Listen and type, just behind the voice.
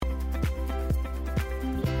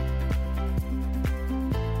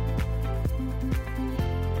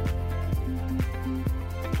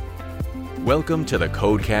Welcome to the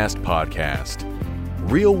Codecast podcast.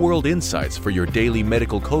 Real-world insights for your daily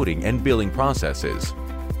medical coding and billing processes.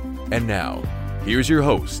 And now, here's your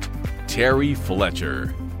host, Terry Fletcher.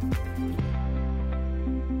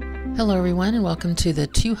 Hello, everyone, and welcome to the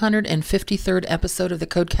 253rd episode of the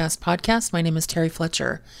Codecast podcast. My name is Terry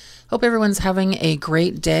Fletcher. Hope everyone's having a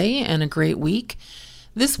great day and a great week.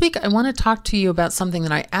 This week, I want to talk to you about something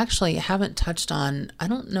that I actually haven't touched on, I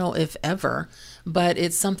don't know if ever, but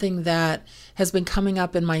it's something that has been coming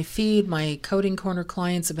up in my feed. My Coding Corner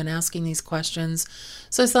clients have been asking these questions,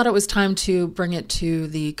 so I thought it was time to bring it to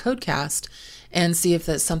the Codecast and see if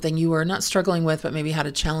that's something you are not struggling with, but maybe had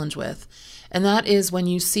a challenge with. And that is when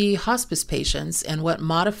you see hospice patients and what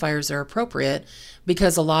modifiers are appropriate,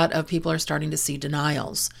 because a lot of people are starting to see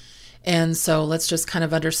denials. And so let's just kind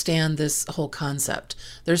of understand this whole concept.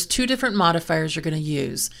 There's two different modifiers you're going to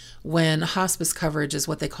use when hospice coverage is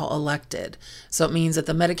what they call elected. So it means that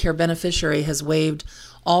the Medicare beneficiary has waived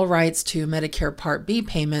all rights to Medicare Part B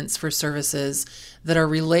payments for services that are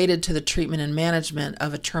related to the treatment and management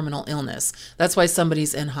of a terminal illness. That's why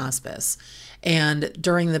somebody's in hospice. And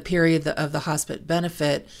during the period of the hospice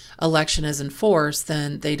benefit election is enforced,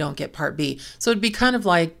 then they don't get Part B. So it'd be kind of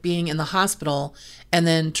like being in the hospital and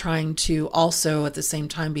then trying to also at the same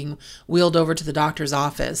time being wheeled over to the doctor's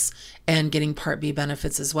office and getting Part B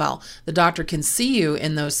benefits as well. The doctor can see you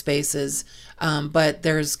in those spaces, but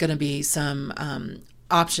there's going to be some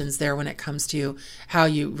options there when it comes to how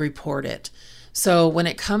you report it. So when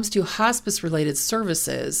it comes to hospice-related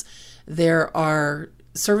services, there are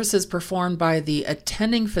services performed by the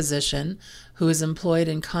attending physician who is employed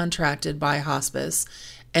and contracted by hospice.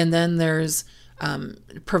 And then there's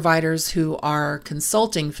providers who are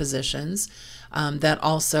consulting physicians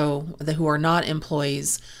who are not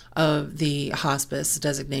employees of the hospice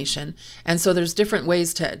designation. And so there's different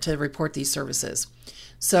ways to report these services.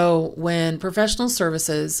 So when professional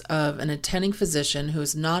services of an attending physician who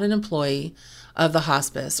is not an employee of the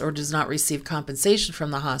hospice or does not receive compensation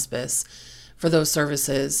from the hospice for those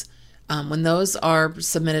services, when those are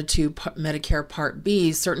submitted to Medicare Part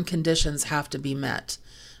B, certain conditions have to be met.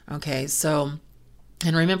 Okay, so,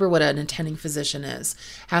 and remember what an attending physician is.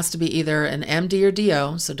 Has to be either an MD or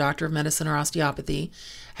DO, so doctor of medicine or osteopathy,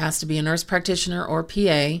 has to be a nurse practitioner or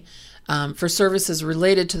PA, for services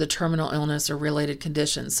related to the terminal illness or related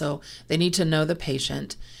conditions. So they need to know the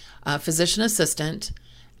patient, physician assistant,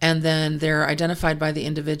 and then they're identified by the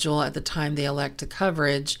individual at the time they elect the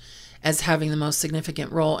coverage as having the most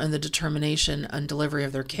significant role in the determination and delivery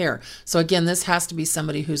of their care. So again, this has to be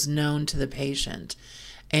somebody who's known to the patient.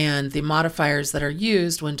 And the modifiers that are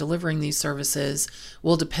used when delivering these services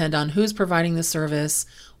will depend on who's providing the service,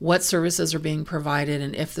 what services are being provided,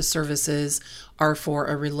 and if the services are for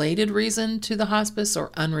a related reason to the hospice or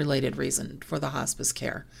unrelated reason for the hospice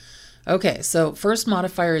care. Okay, so first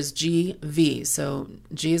modifier is GV. So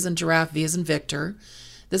G is in giraffe, V is in Victor.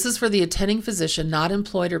 This is for the attending physician not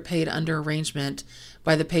employed or paid under arrangement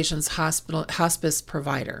by the patient's hospice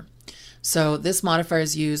provider. So this modifier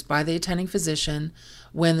is used by the attending physician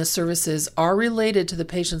when the services are related to the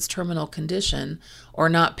patient's terminal condition or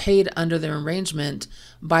not paid under their arrangement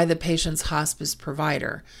by the patient's hospice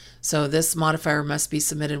provider. So this modifier must be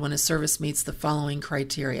submitted when a service meets the following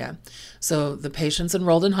criteria. So the patient's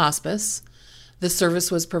enrolled in hospice. The service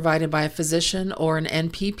was provided by a physician or an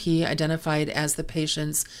NPP identified as the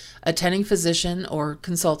patient's attending physician or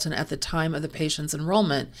consultant at the time of the patient's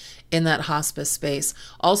enrollment in that hospice space.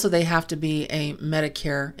 Also, they have to be a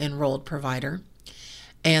Medicare enrolled provider.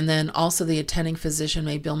 And then also the attending physician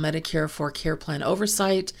may bill Medicare for care plan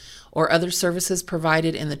oversight or other services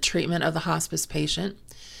provided in the treatment of the hospice patient.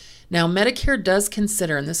 Now, Medicare does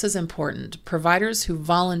consider, and this is important, providers who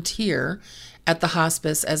volunteer at the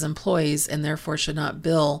hospice as employees and therefore should not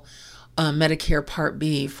bill Medicare Part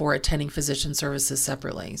B for attending physician services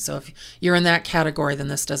separately. So if you're in that category, then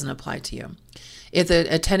this doesn't apply to you. If the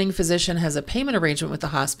attending physician has a payment arrangement with the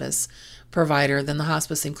hospice provider, then the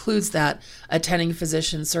hospice includes that attending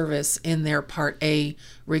physician service in their Part A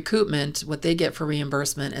recoupment, what they get for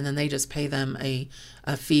reimbursement, and then they just pay them a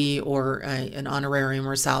fee or an honorarium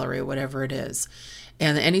or salary or whatever it is.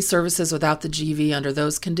 And any services without the GV under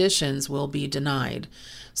those conditions will be denied.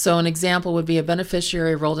 So an example would be a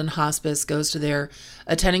beneficiary enrolled in hospice goes to their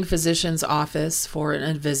attending physician's office for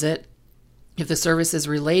a visit. If the service is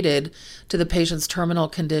related to the patient's terminal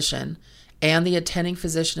condition and the attending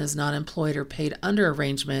physician is not employed or paid under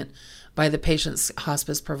arrangement by the patient's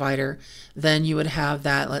hospice provider, then you would have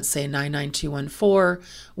that, let's say 99214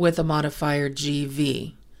 with a modifier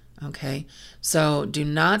GV. Okay, so do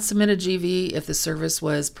not submit a GV if the service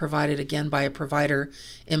was provided again by a provider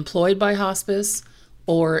employed by hospice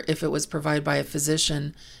or if it was provided by a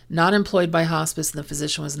physician not employed by hospice and the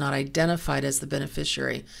physician was not identified as the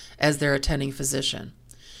beneficiary as their attending physician.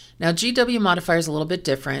 Now, GW modifier is a little bit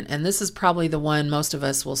different, and this is probably the one most of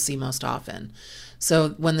us will see most often. So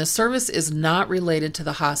when the service is not related to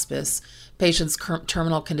the hospice patient's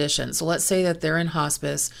terminal condition, so let's say that they're in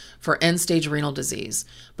hospice for end-stage renal disease,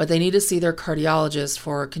 but they need to see their cardiologist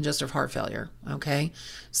for congestive heart failure, okay?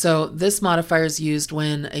 So this modifier is used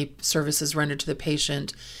when a service is rendered to the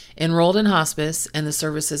patient enrolled in hospice and the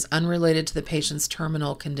service is unrelated to the patient's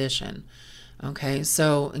terminal condition. Okay,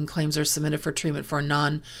 so and claims are submitted for treatment for a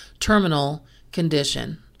non-terminal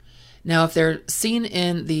condition. Now, if they're seen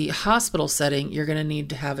in the hospital setting, you're going to need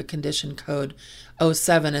to have a condition code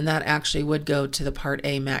 07, and that actually would go to the Part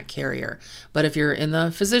A MAC carrier. But if you're in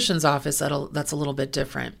the physician's office, that's a little bit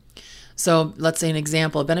different. So let's say an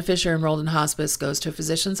example, a beneficiary enrolled in hospice goes to a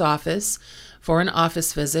physician's office for an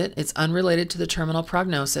office visit. It's unrelated to the terminal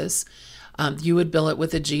prognosis. You would bill it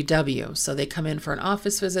with a GW. So they come in for an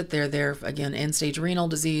office visit. They're there, again, end-stage renal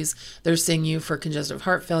disease. They're seeing you for congestive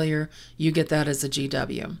heart failure. You get that as a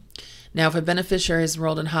GW. Now, if a beneficiary is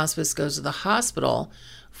enrolled in hospice, goes to the hospital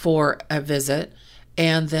for a visit,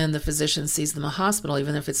 and then the physician sees them in the hospital,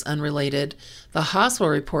 even if it's unrelated, the hospital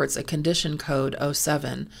reports a condition code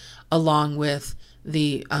 07 along with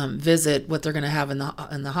the visit, what they're going to have in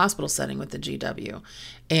the hospital setting with the GW.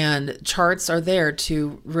 And charts are there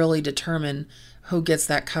to really determine who gets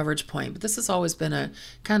that coverage point. But this has always been a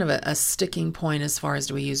kind of a sticking point as far as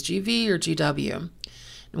do we use GV or GW.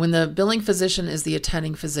 When the billing physician is the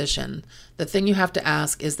attending physician, the thing you have to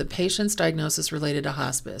ask is the patient's diagnosis related to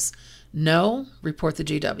hospice. No, report the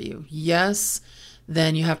GW. Yes,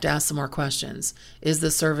 then you have to ask some more questions. Is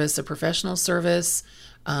the service a professional service?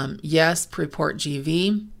 Yes, report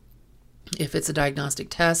GV. If it's a diagnostic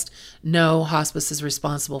test, no, hospice is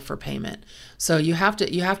responsible for payment. So you have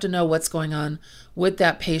to know what's going on with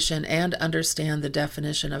that patient and understand the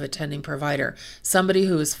definition of attending provider, somebody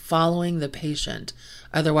who is following the patient.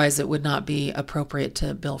 Otherwise, it would not be appropriate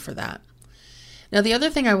to bill for that. Now, the other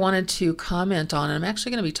thing I wanted to comment on, and I'm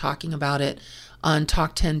actually going to be talking about it on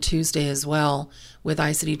Talk 10 Tuesday as well with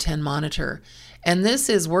ICD-10 Monitor. And this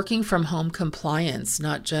is working from home compliance,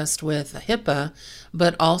 not just with HIPAA,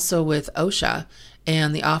 but also with OSHA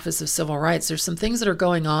and the Office of Civil Rights. There's some things that are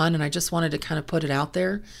going on, and I just wanted to kind of put it out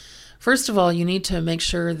there. First of all, you need to make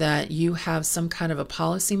sure that you have some kind of a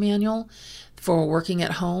policy manual for working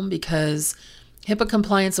at home, because HIPAA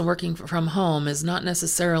compliance and working from home is not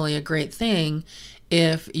necessarily a great thing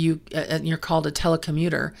if you're called a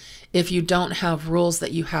telecommuter. If you don't have rules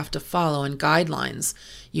that you have to follow and guidelines,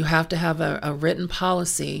 you have to have a written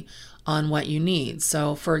policy on what you need.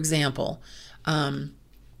 So, for example, some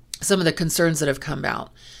of the concerns that have come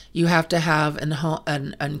out. You have to have an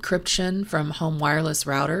encryption from home wireless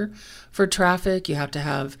router for traffic. You have to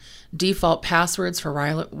have default passwords for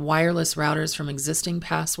wireless routers from existing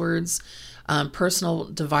passwords. Personal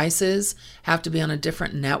devices have to be on a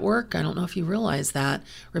different network. I don't know if you realize that.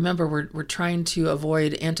 Remember, we're trying to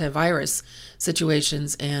avoid antivirus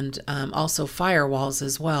situations and also firewalls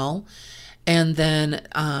as well. And then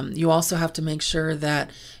you also have to make sure that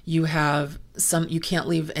you can't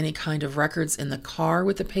leave any kind of records in the car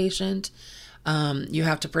with the patient. You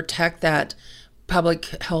have to protect that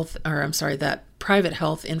that private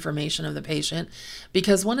health information of the patient,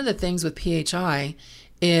 because one of the things with PHI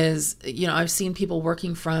is, I've seen people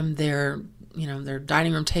working from their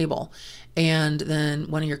dining room table, and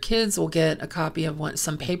then one of your kids will get a copy of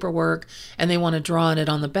some paperwork and they want to draw on it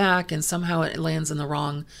on the back, and somehow it lands in the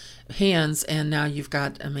wrong hands, and now you've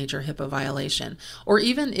got a major HIPAA violation. Or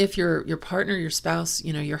even if your partner, your spouse,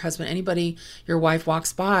 your husband, anybody, your wife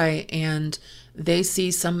walks by and they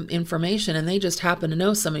see some information and they just happen to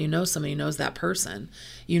know somebody who knows that person.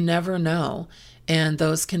 You never know. And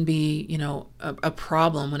those can be, a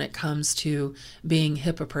problem when it comes to being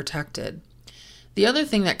HIPAA protected. The other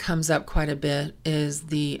thing that comes up quite a bit is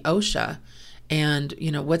the OSHA, and,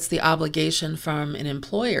 what's the obligation from an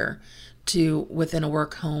employer to within a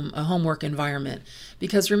home work environment.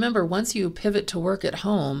 Because remember, once you pivot to work at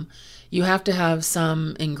home, you have to have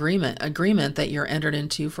some agreement that you're entered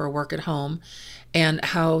into for work at home, and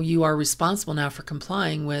how you are responsible now for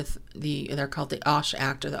complying with they're called the OSHA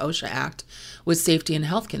Act or the OSHA Act, with safety and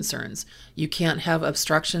health concerns. You can't have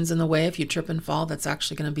obstructions in the way. If you trip and fall, that's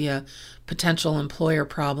actually going to be a potential employer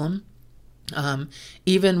problem.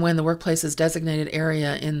 Even when the workplace is designated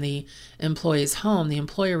area in the employee's home, the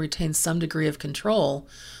employer retains some degree of control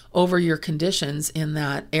over your conditions in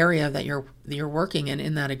that area that you're working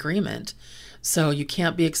in that agreement. So you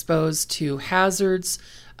can't be exposed to hazards.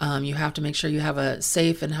 You have to make sure you have a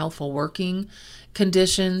safe and healthful working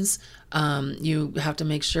conditions. You have to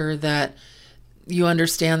make sure that you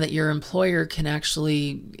understand that your employer can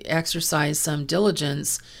actually exercise some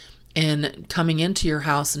diligence in coming into your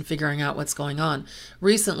house and figuring out what's going on.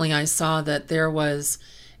 Recently, I saw that there was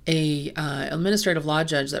a administrative law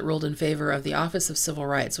judge that ruled in favor of the Office of Civil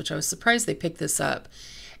Rights, which I was surprised they picked this up.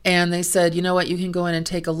 And they said, you know what, you can go in and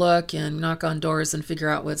take a look and knock on doors and figure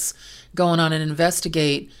out what's going on and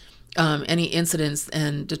investigate any incidents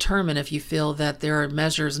and determine if you feel that there are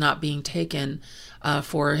measures not being taken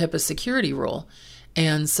for HIPAA security rule.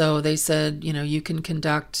 And so they said, you can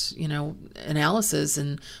conduct, analysis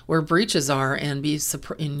and where breaches are and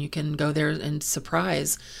and you can go there and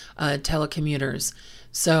surprise telecommuters.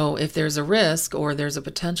 So if there's a risk or there's a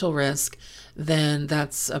potential risk, then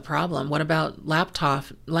that's a problem. What about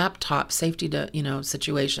laptop safety,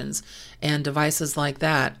 situations and devices like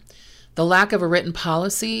that? The lack of a written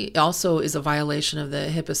policy also is a violation of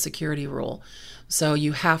the HIPAA security rule. So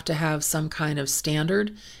you have to have some kind of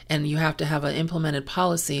standard, and you have to have an implemented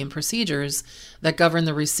policy and procedures that govern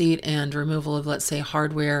the receipt and removal of, let's say,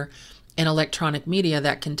 hardware and electronic media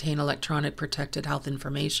that contain electronic protected health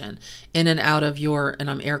information in and out of your, and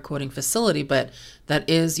I'm air quoting, facility, but that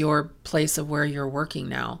is your place of where you're working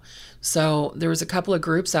now. So there was a couple of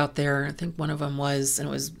groups out there. I think one of them was, and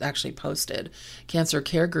it was actually posted, Cancer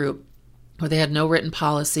Care Group, where they had no written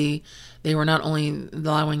policy. They were not only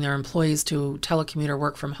allowing their employees to telecommute or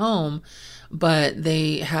work from home, but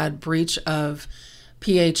they had breach of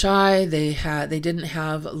PHI. They didn't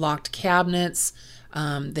have locked cabinets.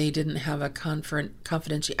 They didn't have a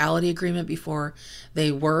confidentiality agreement before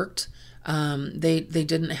they worked. They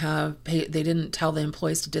didn't tell the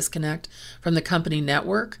employees to disconnect from the company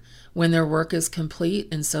network when their work is complete,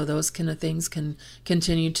 and so those kind of things can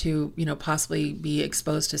continue to possibly be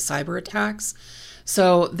exposed to cyber attacks.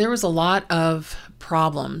 So there was a lot of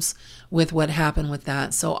problems with what happened with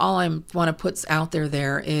that. So all I want to put out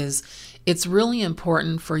there is it's really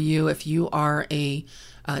important for you, if you are a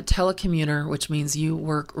telecommuter, which means you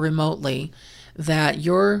work remotely, that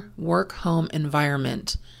your work home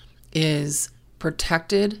environment is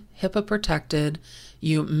protected, HIPAA protected.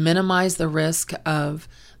 You minimize the risk of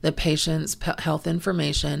the patient's health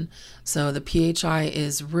information. So the PHI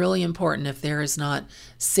is really important if there is not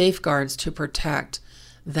safeguards to protect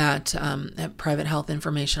that private health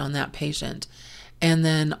information on that patient. And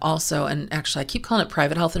then also, and actually I keep calling it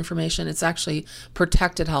private health information, it's actually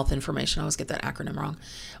protected health information. I always get that acronym wrong.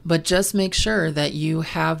 But just make sure that you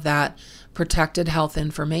have that protected health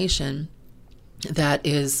information that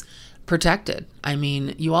is protected. I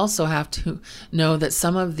mean, you also have to know that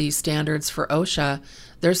some of these standards for OSHA,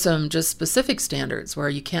 there's some just specific standards where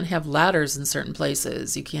you can't have ladders in certain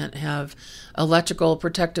places. You can't have electrical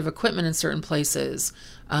protective equipment in certain places.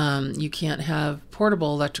 You can't have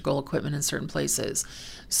portable electrical equipment in certain places.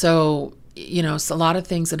 So, a lot of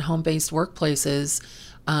things in home-based workplaces,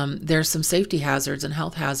 there's some safety hazards and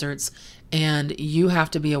health hazards, and you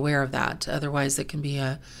have to be aware of that. Otherwise, it can be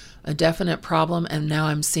a definite problem. And now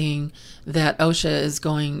I'm seeing that OSHA is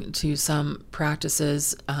going to some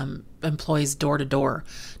practices, employees door to door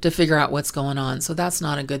to figure out what's going on. So that's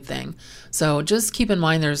not a good thing. So just keep in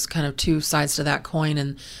mind there's kind of two sides to that coin,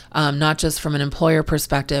 and not just from an employer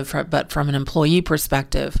perspective, but from an employee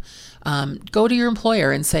perspective. Go to your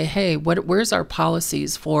employer and say, hey, where's our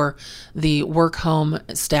policies for the work home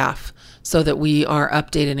staff so that we are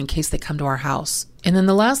updated in case they come to our house. And then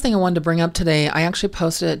the last thing I wanted to bring up today, I actually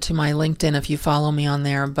posted it to my LinkedIn if you follow me on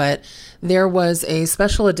there, but there was a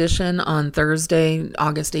special edition on Thursday,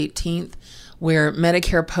 August 18th, where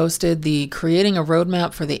Medicare posted the Creating a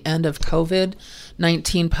Roadmap for the End of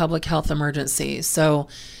COVID-19 Public Health Emergency. So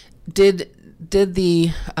did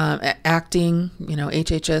the acting,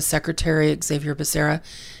 HHS Secretary Xavier Becerra,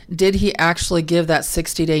 did he actually give that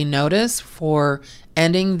 60-day notice for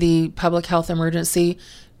ending the public health emergency?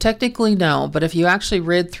 Technically, no, but if you actually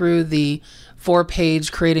read through the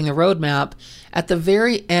 4-page Creating a Roadmap, at the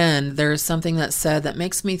very end, there's something that said that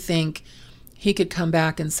makes me think he could come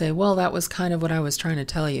back and say, well, that was kind of what I was trying to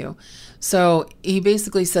tell you. So he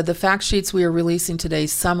basically said the fact sheets we are releasing today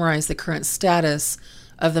summarize the current status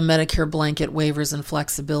of the Medicare blanket waivers and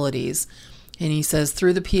flexibilities. And he says,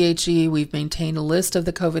 through the PHE, we've maintained a list of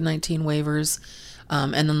the COVID-19 waivers,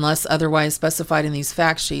 and unless otherwise specified in these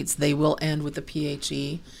fact sheets, they will end with the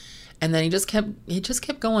PHE. And then he just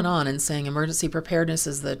kept going on and saying emergency preparedness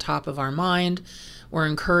is the top of our mind. We're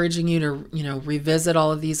encouraging you to, revisit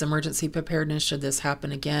all of these emergency preparedness should this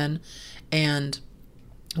happen again. And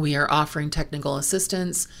we are offering technical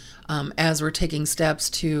assistance as we're taking steps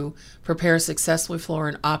to prepare successfully for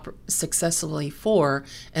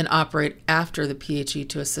and operate after the PHE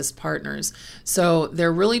to assist partners. So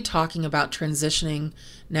they're really talking about transitioning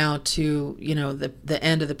now to, the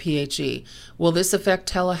end of the PHE. Will this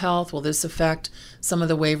affect telehealth? Will this affect some of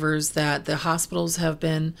the waivers that the hospitals have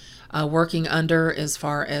been working under as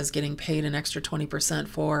far as getting paid an extra 20%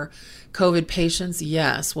 for COVID patients?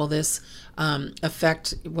 Yes. Will this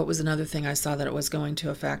affect, what was another thing I saw that it was going to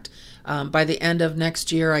affect? By the end of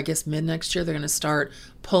next year, I guess mid next year, they're going to start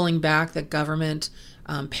pulling back the government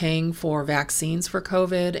paying for vaccines for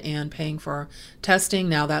COVID and paying for testing.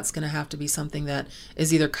 Now that's going to have to be something that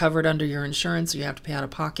is either covered under your insurance or you have to pay out of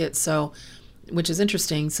pocket. So, which is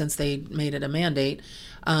interesting since they made it a mandate.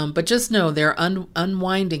 But just know they're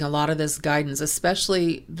unwinding a lot of this guidance,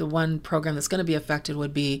 especially the one program that's going to be affected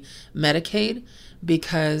would be Medicaid,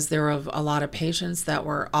 because there are a lot of patients that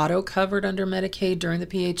were auto-covered under Medicaid during the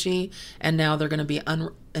PHE, and now they're going to be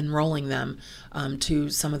enrolling them to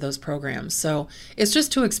some of those programs. So it's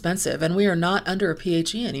just too expensive, and we are not under a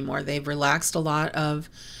PHE anymore. They've relaxed a lot of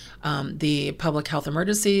the public health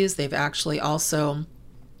emergencies. They've actually also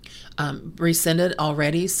rescinded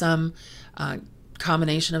already some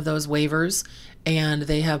combination of those waivers, and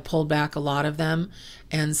they have pulled back a lot of them.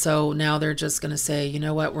 And so now they're just going to say, you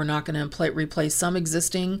know what, we're not going to replace some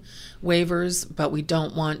existing waivers, but we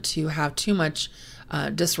don't want to have too much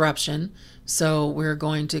disruption. So we're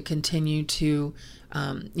going to continue to,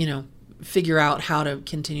 figure out how to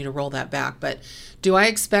continue to roll that back. But do I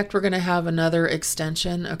expect we're going to have another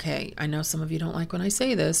extension? Okay, I know some of you don't like when I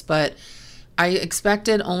say this, but I expect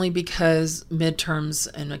it only because midterms,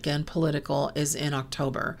 and again, political, is in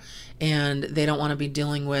October, and they don't want to be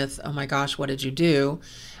dealing with, oh my gosh, what did you do?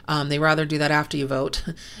 They rather do that after you vote.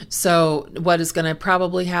 So what is going to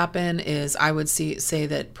probably happen is I would say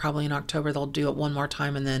that probably in October they'll do it one more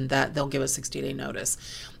time, and then that they'll give a 60-day notice.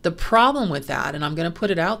 The problem with that, and I'm going to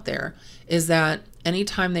put it out there, is that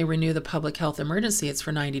anytime they renew the public health emergency, it's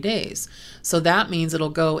for 90 days. So that means it'll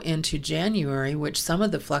go into January, which some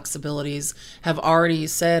of the flexibilities have already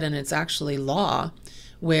said, and it's actually law,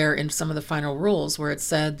 where in some of the final rules where it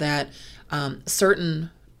said that certain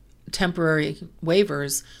temporary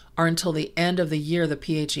waivers are until the end of the year the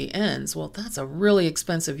PHE ends. Well, that's a really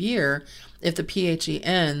expensive year if the PHE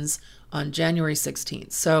ends on January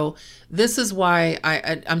 16th. So this is why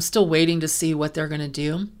I'm still waiting to see what they're going to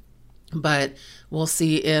do, but we'll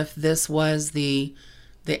see if this was the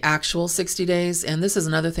actual 60 days. And this is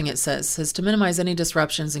another thing it says to minimize any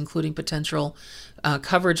disruptions, including potential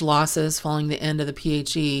coverage losses following the end of the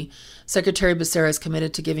PHE, Secretary Becerra is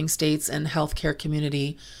committed to giving states and healthcare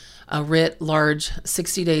community a writ large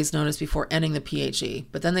 60 days notice before ending the PHE.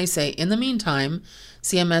 But then they say, in the meantime,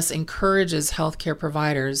 CMS encourages healthcare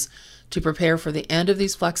providers to prepare for the end of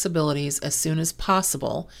these flexibilities as soon as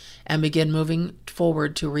possible and begin moving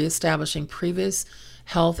forward to reestablishing previous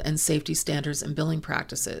health and safety standards and billing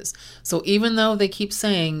practices. So even though they keep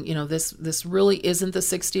saying, this really isn't the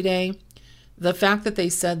 60-day, the fact that they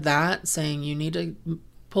said that, saying you need to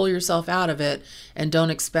pull yourself out of it and don't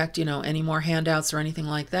expect, any more handouts or anything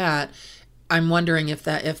like that, I'm wondering if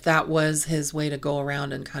that was his way to go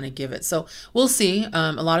around and kind of give it. So we'll see.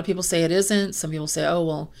 A lot of people say it isn't. Some people say, oh,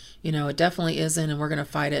 well, it definitely isn't, and we're going to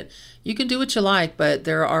fight it. You can do what you like, but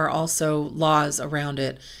there are also laws around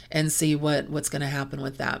it, and see what's going to happen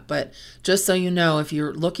with that. But just so you know, if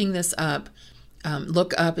you're looking this up,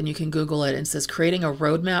 look up and you can Google it. It says creating a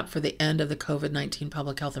roadmap for the end of the COVID-19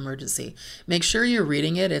 public health emergency. Make sure you're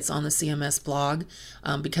reading it. It's on the CMS blog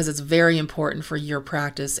because it's very important for your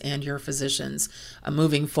practice and your physicians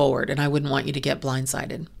moving forward. And I wouldn't want you to get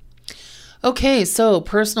blindsided. Okay, so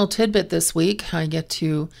personal tidbit this week. I get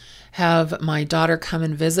to have my daughter come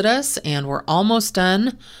and visit us, and we're almost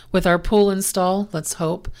done with our pool install. Let's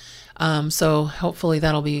hope. So hopefully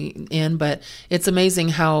that'll be in, but it's amazing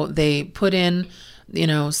how they put in,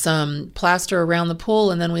 some plaster around the pool,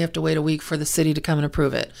 and then we have to wait a week for the city to come and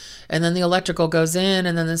approve it. And then the electrical goes in,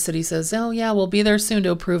 and then the city says, oh yeah, we'll be there soon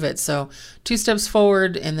to approve it. So 2 steps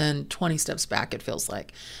forward and then 20 steps back, it feels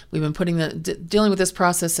like. We've been dealing with this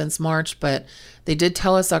process since March, but they did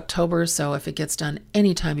tell us October. So if it gets done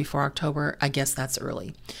anytime before October, I guess that's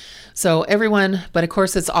early. So everyone, but of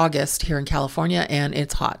course it's August here in California and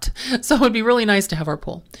it's hot. So it would be really nice to have our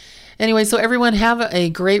pool. Anyway, so everyone have a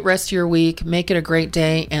great rest of your week. Make it a great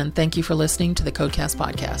day. And thank you for listening to the Codecast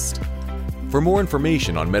podcast. For more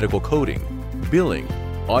information on medical coding, billing,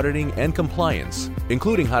 auditing, and compliance,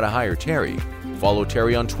 including how to hire Terry, follow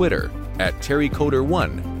Terry on Twitter at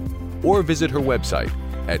TerryCoder1 or visit her website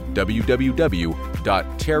at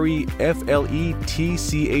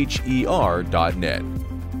www.terryfletcher.net.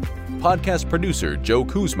 Podcast producer Joe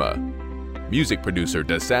Kuzma. Music producer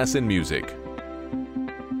Dassassin Music.